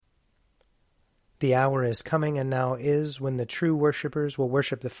The hour is coming and now is when the true worshippers will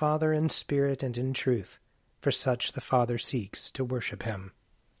worship the Father in spirit and in truth, for such the Father seeks to worship him.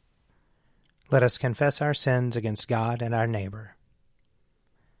 Let us confess our sins against God and our neighbor.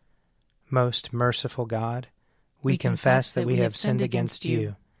 Most merciful God, we confess that we have sinned against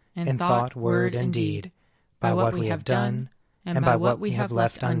you in thought, word, and deed, by what we have done and by what we have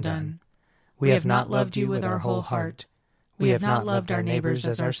left undone. We have not loved you with our whole heart. We have not loved our neighbors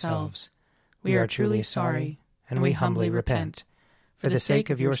as ourselves. We are truly sorry, and we humbly repent. For the sake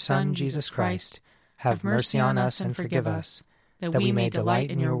of your Son, Jesus Christ, have mercy on us and forgive us, that we may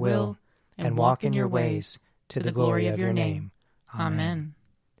delight in your will and walk in your ways, to the glory of your name. Amen.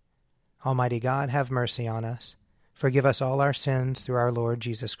 Almighty God, have mercy on us. Forgive us all our sins through our Lord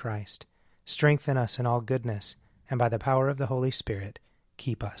Jesus Christ. Strengthen us in all goodness, and by the power of the Holy Spirit,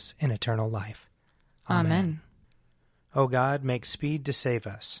 keep us in eternal life. Amen. O God, make speed to save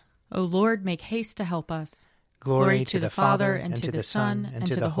us. O Lord, make haste to help us. Glory to the Father, and to the Son, and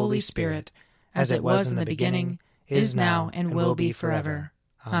to the Holy Spirit, as it was in the beginning, is now, and will be forever.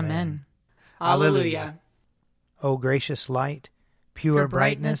 Amen. Alleluia. O gracious light, pure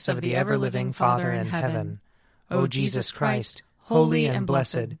brightness of the ever-living Father in heaven, O Jesus Christ, holy and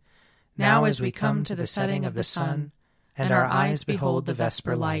blessed, now as we come to the setting of the sun, and our eyes behold the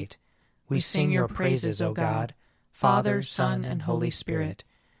vesper light, we sing your praises, O God, Father, Son, and Holy Spirit.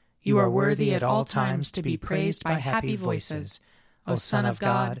 You are worthy at all times to be praised by happy voices, O Son of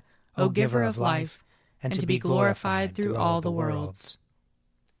God, O Giver of life, and to be glorified through all the worlds.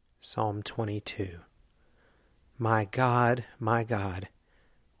 Psalm 22. My God,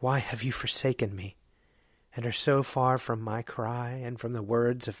 why have you forsaken me, and are so far from my cry and from the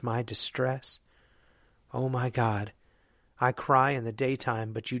words of my distress? O my God, I cry in the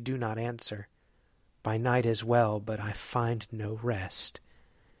daytime, but you do not answer. By night as well, but I find no rest.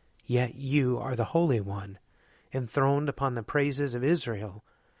 Yet you are the Holy One, enthroned upon the praises of Israel.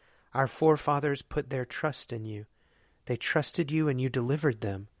 Our forefathers put their trust in you. They trusted you, and you delivered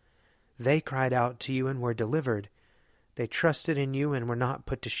them. They cried out to you and were delivered. They trusted in you and were not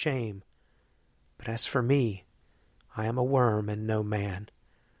put to shame. But as for me, I am a worm and no man,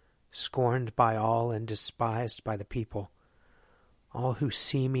 scorned by all and despised by the people. All who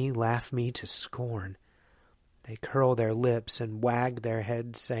see me laugh me to scorn. They curl their lips and wag their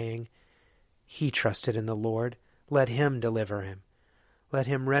heads, saying, He trusted in the Lord. Let him deliver him. Let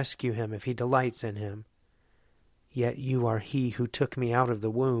him rescue him if he delights in him. Yet you are he who took me out of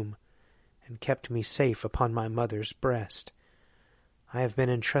the womb and kept me safe upon my mother's breast. I have been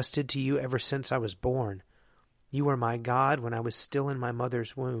entrusted to you ever since I was born. You were my God when I was still in my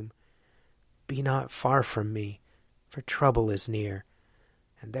mother's womb. Be not far from me, for trouble is near,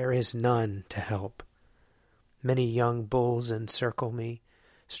 and there is none to help. Many young bulls encircle me.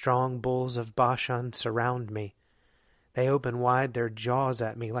 Strong bulls of Bashan surround me. They open wide their jaws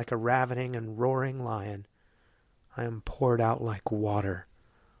at me like a ravening and roaring lion. I am poured out like water.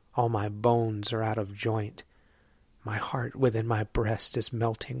 All my bones are out of joint. My heart within my breast is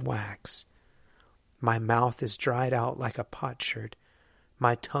melting wax. My mouth is dried out like a potsherd.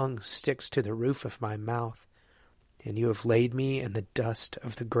 My tongue sticks to the roof of my mouth. And you have laid me in the dust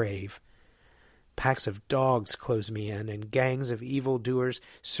of the grave. Packs of dogs close me in, and gangs of evildoers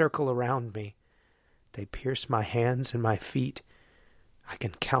circle around me. They pierce my hands and my feet. I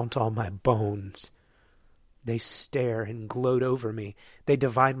can count all my bones. They stare and gloat over me. They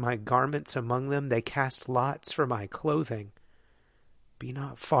divide my garments among them. They cast lots for my clothing. Be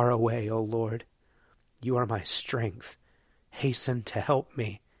not far away, O Lord. You are my strength. Hasten to help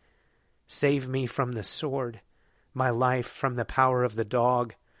me. Save me from the sword, my life from the power of the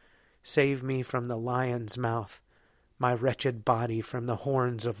dog. Save me from the lion's mouth, my wretched body from the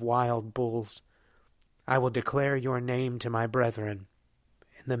horns of wild bulls. I will declare your name to my brethren.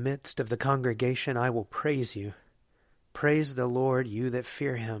 In the midst of the congregation I will praise you. Praise the Lord, you that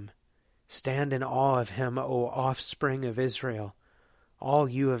fear him. Stand in awe of him, O offspring of Israel. All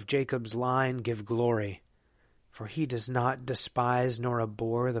you of Jacob's line give glory. For he does not despise nor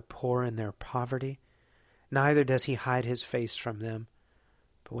abhor the poor in their poverty, neither does he hide his face from them.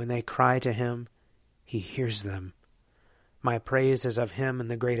 But when they cry to him, he hears them. My praise is of him in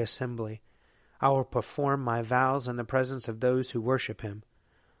the great assembly. I will perform my vows in the presence of those who worship him.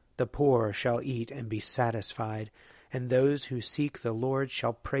 The poor shall eat and be satisfied, and those who seek the Lord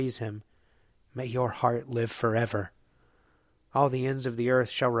shall praise him. May your heart live forever. All the ends of the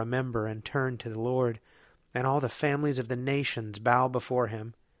earth shall remember and turn to the Lord, and all the families of the nations bow before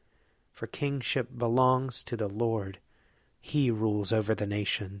him. For kingship belongs to the Lord. He rules over the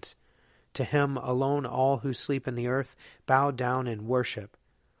nations. To him alone all who sleep in the earth bow down and worship.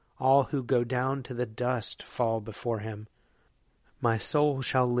 All who go down to the dust fall before him. My soul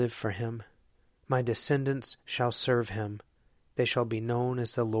shall live for him. My descendants shall serve him. They shall be known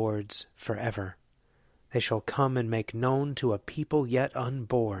as the Lord's forever. They shall come and make known to a people yet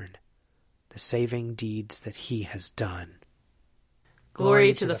unborn the saving deeds that he has done.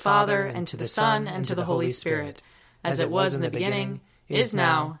 Glory to the Father, and to the Son, and to the Holy Spirit, as it was in the beginning, is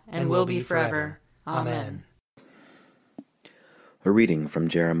now, and will be forever. Amen. A reading from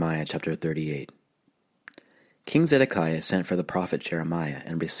Jeremiah chapter 38. King Zedekiah sent for the prophet Jeremiah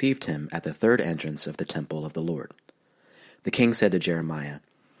and received him at the third entrance of the temple of the Lord. The king said to Jeremiah,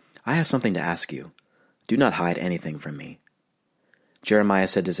 I have something to ask you. Do not hide anything from me. Jeremiah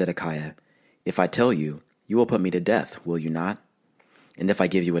said to Zedekiah, If I tell you, you will put me to death, will you not? And if I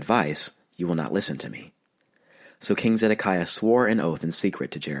give you advice, you will not listen to me. So King Zedekiah swore an oath in secret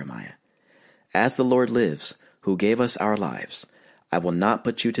to Jeremiah. As the Lord lives, who gave us our lives, I will not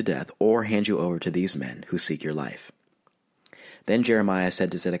put you to death or hand you over to these men who seek your life. Then Jeremiah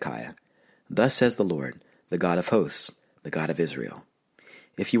said to Zedekiah, Thus says the Lord, the God of hosts, the God of Israel,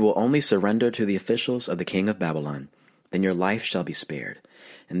 If you will only surrender to the officials of the king of Babylon, then your life shall be spared,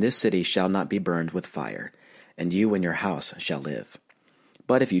 and this city shall not be burned with fire, and you and your house shall live.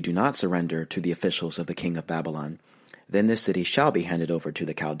 But if you do not surrender to the officials of the king of Babylon, then this city shall be handed over to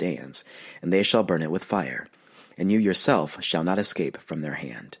the Chaldeans, and they shall burn it with fire, and you yourself shall not escape from their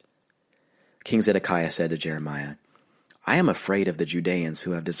hand. King Zedekiah said to Jeremiah, I am afraid of the Judeans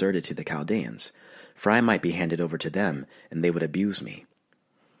who have deserted to the Chaldeans, for I might be handed over to them, and they would abuse me.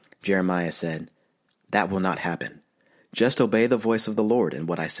 Jeremiah said, That will not happen. Just obey the voice of the Lord in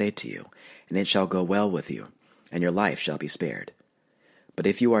what I say to you, and it shall go well with you, and your life shall be spared. But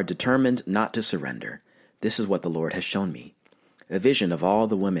if you are determined not to surrender, this is what the Lord has shown me. A vision of all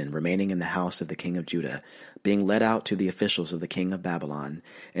the women remaining in the house of the king of Judah, being led out to the officials of the king of Babylon,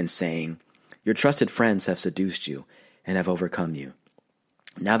 and saying, Your trusted friends have seduced you, and have overcome you.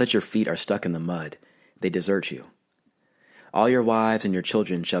 Now that your feet are stuck in the mud, they desert you. All your wives and your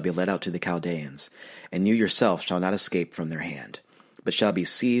children shall be led out to the Chaldeans, and you yourself shall not escape from their hand, but shall be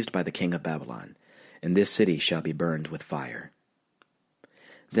seized by the king of Babylon, and this city shall be burned with fire.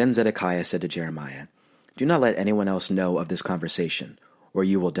 Then Zedekiah said to Jeremiah, Do not let anyone else know of this conversation, or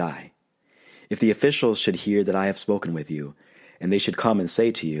you will die. If the officials should hear that I have spoken with you, and they should come and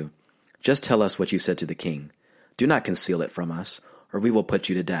say to you, Just tell us what you said to the king. Do not conceal it from us, or we will put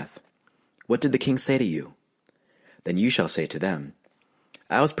you to death. What did the king say to you? Then you shall say to them,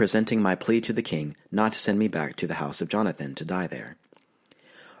 I was presenting my plea to the king not to send me back to the house of Jonathan to die there.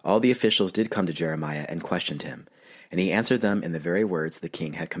 All the officials did come to Jeremiah and questioned him, and he answered them in the very words the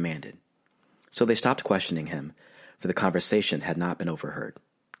king had commanded. So they stopped questioning him, for the conversation had not been overheard.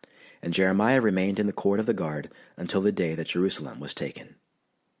 And Jeremiah remained in the court of the guard until the day that Jerusalem was taken.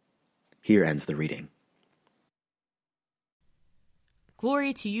 Here ends the reading.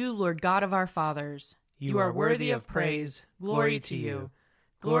 Glory to you, Lord God of our fathers. You are worthy of praise. Glory to you.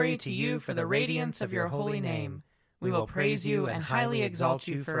 Glory to you for the radiance of your holy name. We will praise you and highly exalt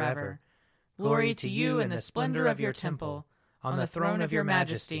you forever. Glory to you in the splendor of your temple. On the throne of your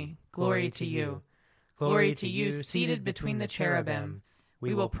majesty, glory to you. Glory to you seated between the cherubim.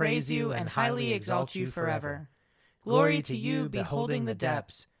 We will praise you and highly exalt you forever. Glory to you beholding the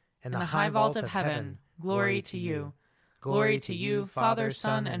depths. In the high vault of heaven, glory to you. Glory to you, Father,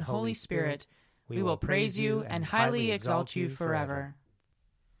 Son, and Holy Spirit. We will praise you and highly exalt you forever.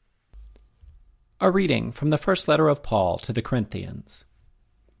 A reading from the first letter of Paul to the Corinthians.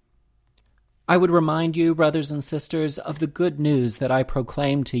 I would remind you, brothers and sisters, of the good news that I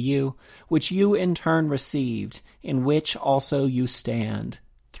proclaimed to you, which you in turn received, in which also you stand,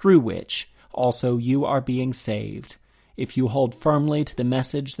 through which also you are being saved, if you hold firmly to the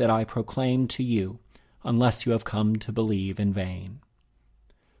message that I proclaimed to you, unless you have come to believe in vain.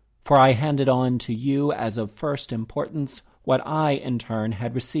 For I handed on to you as of first importance what I in turn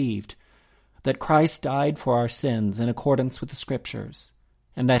had received, that Christ died for our sins in accordance with the Scriptures,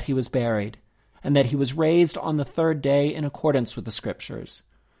 and that he was buried, and that he was raised on the third day in accordance with the Scriptures,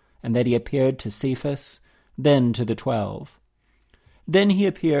 and that he appeared to Cephas, then to the 12. Then he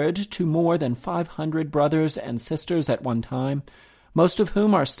appeared to more than 500 brothers and sisters at one time, most of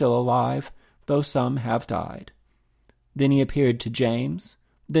whom are still alive, though some have died. Then he appeared to James,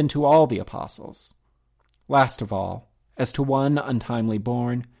 then to all the apostles. Last of all, as to one untimely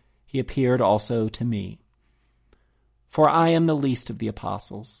born, he appeared also to me. For I am the least of the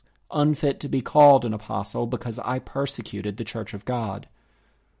apostles, unfit to be called an apostle, because I persecuted the church of God.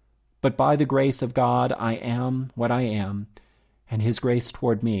 But by the grace of God I am what I am, and his grace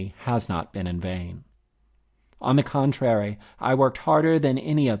toward me has not been in vain. On the contrary, I worked harder than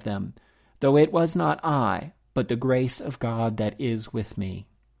any of them, though it was not I, but the grace of God that is with me.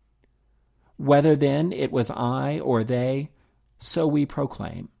 Whether then it was I or they, so we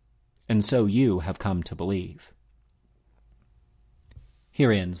proclaim, and so you have come to believe."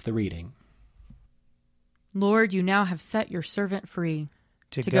 Here ends the reading. Lord, you now have set your servant free,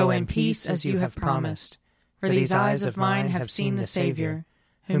 to go in peace as you have promised. For these eyes of mine have seen the Savior,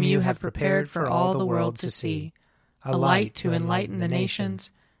 whom you have prepared for all the world to see, a light to enlighten the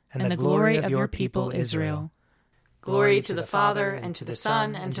nations, and the glory of your people Israel. Glory to the Father, and to the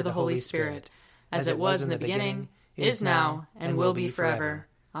Son, and to the Holy Spirit, as it was in the beginning, is now, and will be forever.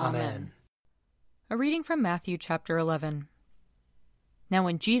 Amen. A reading from Matthew chapter 11. Now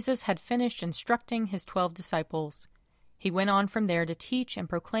when Jesus had finished instructing his 12 disciples, he went on from there to teach and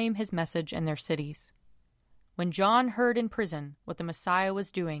proclaim his message in their cities. When John heard in prison what the Messiah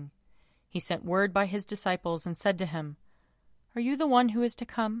was doing, he sent word by his disciples and said to him, "Are you the one who is to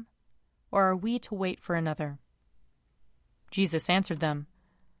come, or are we to wait for another?" Jesus answered them,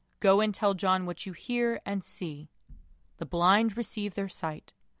 "Go and tell John what you hear and see. The blind receive their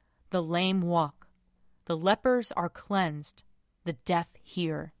sight, the lame walk, the lepers are cleansed, the deaf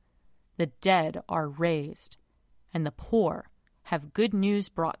hear, the dead are raised, and the poor have good news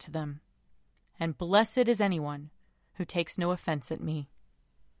brought to them. And blessed is anyone who takes no offense at me."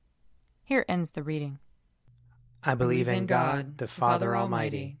 Here ends the reading. I believe in God, the Father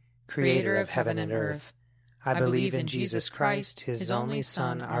Almighty, creator of heaven and earth. I believe in Jesus Christ, his only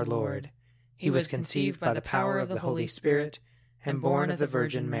Son, our Lord. He was conceived by the power of the Holy Spirit and born of the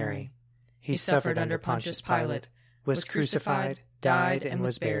Virgin Mary. He suffered under Pontius Pilate, was crucified, died, and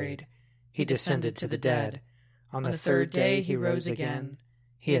was buried. He descended to the dead. On the third day he rose again.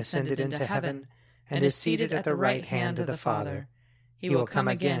 He ascended into heaven, and is seated at the right hand of the Father. He will come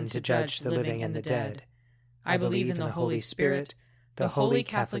again to judge the living and the dead. I believe in the Holy Spirit, the Holy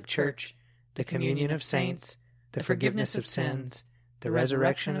Catholic Church, the communion of saints, the forgiveness of sins, the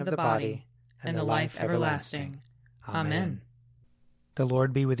resurrection of the body, and the life everlasting. Amen. The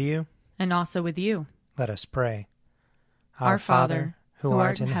Lord be with you. And also with you. Let us pray. Our Father, who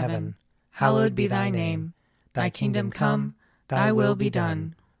art in heaven, hallowed be thy name. Thy kingdom come, thy will be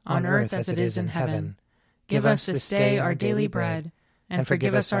done, on earth as it is in heaven. Give us this day our daily bread, and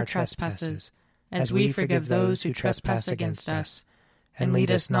forgive us our trespasses, as we forgive those who trespass against us. And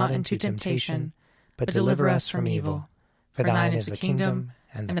lead us not into temptation, but deliver us from evil. For thine is the kingdom,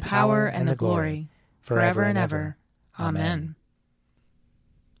 and the power, and the glory, forever and ever. Amen.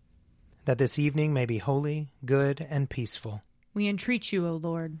 That this evening may be holy, good, and peaceful. We entreat you, O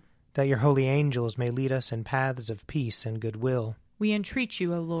Lord. That your holy angels may lead us in paths of peace and goodwill. We entreat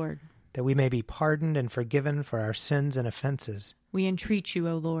you, O Lord. That we may be pardoned and forgiven for our sins and offenses. We entreat you,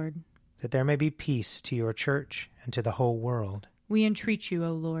 O Lord. That there may be peace to your church and to the whole world. We entreat you,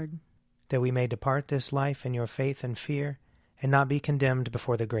 O Lord. That we may depart this life in your faith and fear, and not be condemned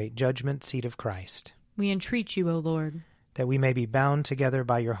before the great judgment seat of Christ. We entreat you, O Lord. That we may be bound together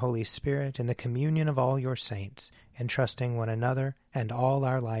by your Holy Spirit in the communion of all your saints, entrusting one another and all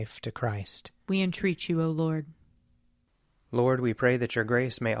our life to Christ. We entreat you, O Lord. Lord, we pray that your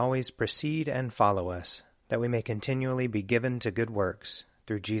grace may always precede and follow us, that we may continually be given to good works,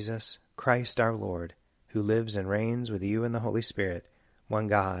 through Jesus Christ our Lord, who lives and reigns with you in the Holy Spirit, one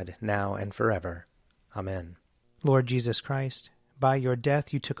God, now and forever. Amen. Lord Jesus Christ, by your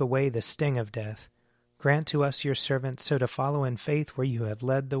death you took away the sting of death. Grant to us, your servants, so to follow in faith where you have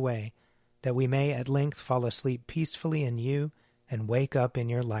led the way, that we may at length fall asleep peacefully in you and wake up in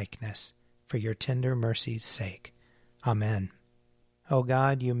your likeness, for your tender mercy's sake. Amen. O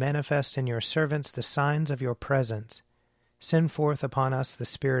God, you manifest in your servants the signs of your presence. Send forth upon us the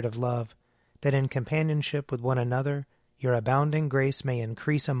Spirit of love, that in companionship with one another your abounding grace may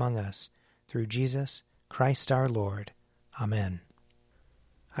increase among us, through Jesus Christ our Lord. Amen.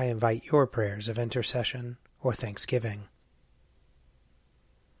 I invite your prayers of intercession or thanksgiving.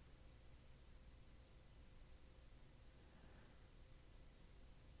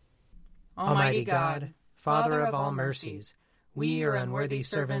 Almighty God, Father of all mercies, we, your unworthy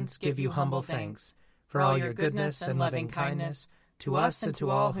servants, give you humble thanks for all your goodness and loving kindness to us and to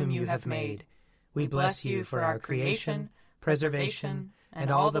all whom you have made. We bless you for our creation, preservation,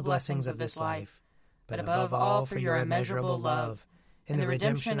 and all the blessings of this life, but above all for your immeasurable love, in the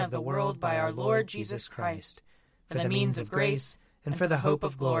redemption of the world by our Lord Jesus Christ, for the means of grace and for the hope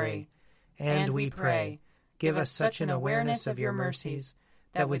of glory. And we pray, give us such an awareness of your mercies,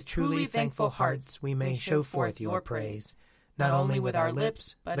 that with truly thankful hearts we may show forth your praise, not only with our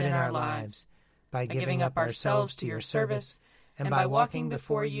lips, but in our lives, by giving up ourselves to your service, and by walking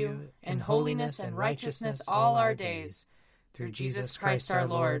before you in holiness and righteousness all our days, through Jesus Christ our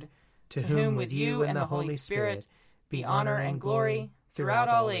Lord, to whom with you and the Holy Spirit be honor and glory throughout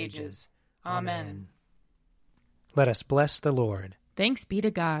all ages. Amen. Let us bless the Lord. Thanks be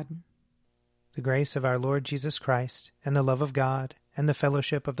to God. The grace of our Lord Jesus Christ, and the love of God, and the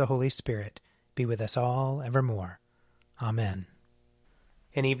fellowship of the Holy Spirit be with us all evermore. Amen.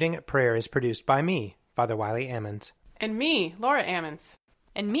 An Evening at Prayer is produced by me, Father Wiley Ammons. And me, Laura Ammons.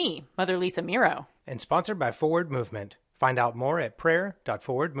 And me, Mother Lisa Meirow. And sponsored by Forward Movement. Find out more at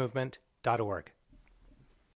prayer.forwardmovement.org.